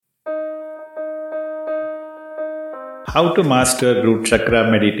How to master root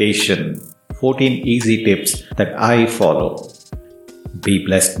chakra meditation. 14 easy tips that I follow. Be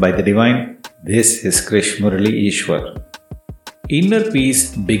blessed by the divine. This is Krish Murali Ishwar. Inner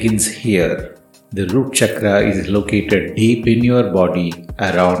peace begins here. The root chakra is located deep in your body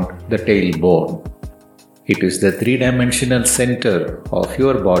around the tailbone. It is the three-dimensional center of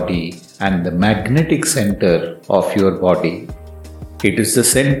your body and the magnetic center of your body. It is the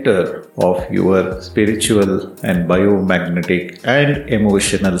center of your spiritual and biomagnetic and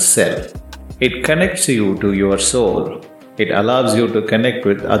emotional self. It connects you to your soul. It allows you to connect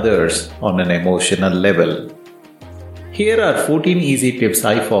with others on an emotional level. Here are 14 easy tips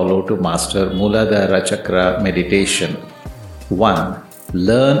I follow to master Muladhara Chakra meditation. 1.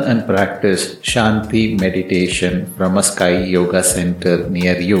 Learn and practice Shanti meditation from a Sky Yoga center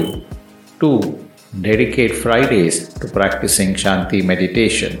near you. 2. Dedicate Fridays to practicing Shanti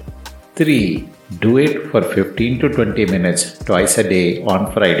meditation. 3. Do it for 15 to 20 minutes twice a day on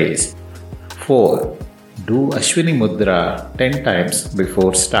Fridays. 4. Do Ashwini Mudra 10 times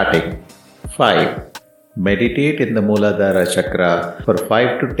before starting. 5. Meditate in the Muladhara Chakra for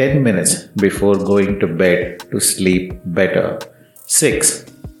 5 to 10 minutes before going to bed to sleep better. 6.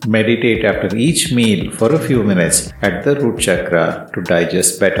 Meditate after each meal for a few minutes at the root chakra to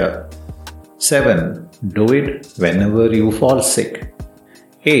digest better. 7. Do it whenever you fall sick.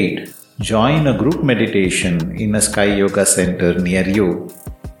 8. Join a group meditation in a Sky Yoga center near you.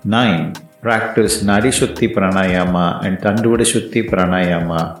 9. Practice Nadi Shuddhi Pranayama and Tanduva Shuddhi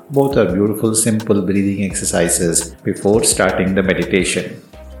Pranayama. Both are beautiful, simple breathing exercises before starting the meditation.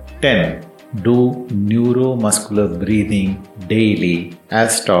 10. Do neuromuscular breathing daily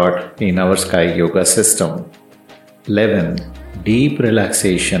as taught in our Sky Yoga system. 11. Deep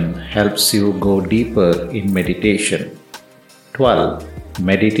relaxation helps you go deeper in meditation. 12.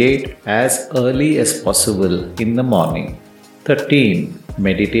 Meditate as early as possible in the morning. 13.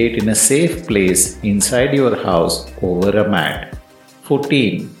 Meditate in a safe place inside your house over a mat.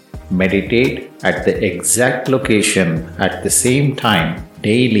 14. Meditate at the exact location at the same time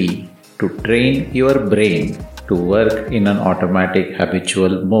daily to train your brain to work in an automatic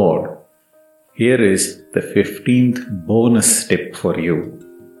habitual mode. Here is the 15th bonus tip for you.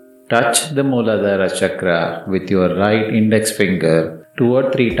 Touch the Muladhara Chakra with your right index finger 2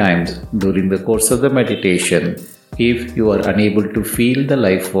 or 3 times during the course of the meditation if you are unable to feel the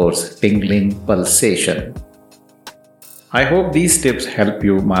life force tingling pulsation. I hope these tips help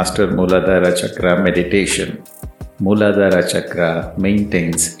you master Muladhara Chakra meditation. Muladhara Chakra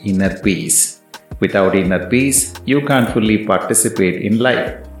maintains inner peace. Without inner peace, you can't fully participate in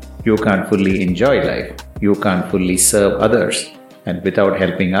life. You can't fully enjoy life. You can't fully serve others. And without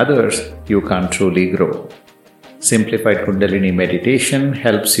helping others, you can't truly grow. Simplified Kundalini meditation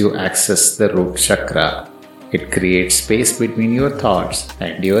helps you access the root chakra. It creates space between your thoughts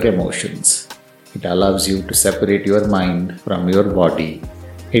and your emotions. It allows you to separate your mind from your body.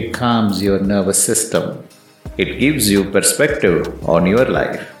 It calms your nervous system. It gives you perspective on your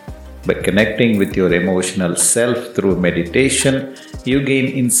life. By connecting with your emotional self through meditation, you gain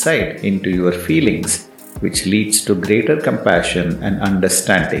insight into your feelings, which leads to greater compassion and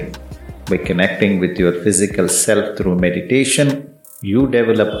understanding. By connecting with your physical self through meditation, you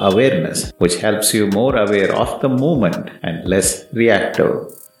develop awareness, which helps you more aware of the moment and less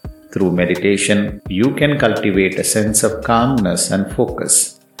reactive. Through meditation, you can cultivate a sense of calmness and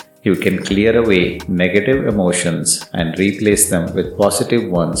focus. You can clear away negative emotions and replace them with positive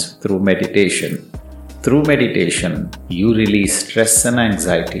ones through meditation. Through meditation, you release stress and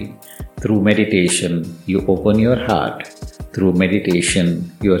anxiety. Through meditation, you open your heart. Through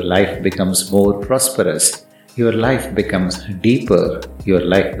meditation, your life becomes more prosperous. Your life becomes deeper. Your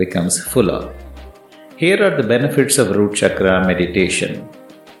life becomes fuller. Here are the benefits of root chakra meditation.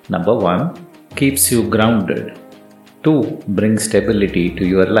 Number 1. Keeps you grounded. 2. Brings stability to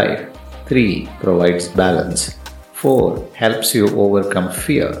your life. 3. Provides balance. 4. Helps you overcome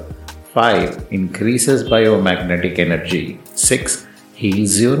fear. 5. Increases biomagnetic energy. 6.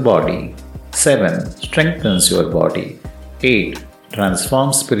 Heals your body. 7. Strengthens your body. 8.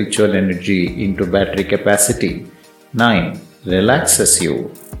 Transforms spiritual energy into battery capacity. 9. Relaxes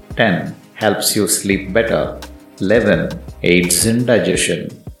you. 10. Helps you sleep better. 11. Aids in digestion.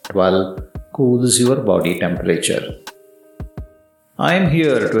 12. Cools your body temperature. I am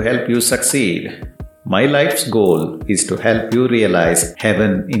here to help you succeed. My life's goal is to help you realize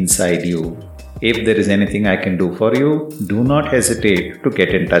heaven inside you. If there is anything I can do for you, do not hesitate to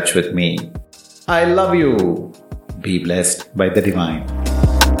get in touch with me. I love you. Be blessed by the divine.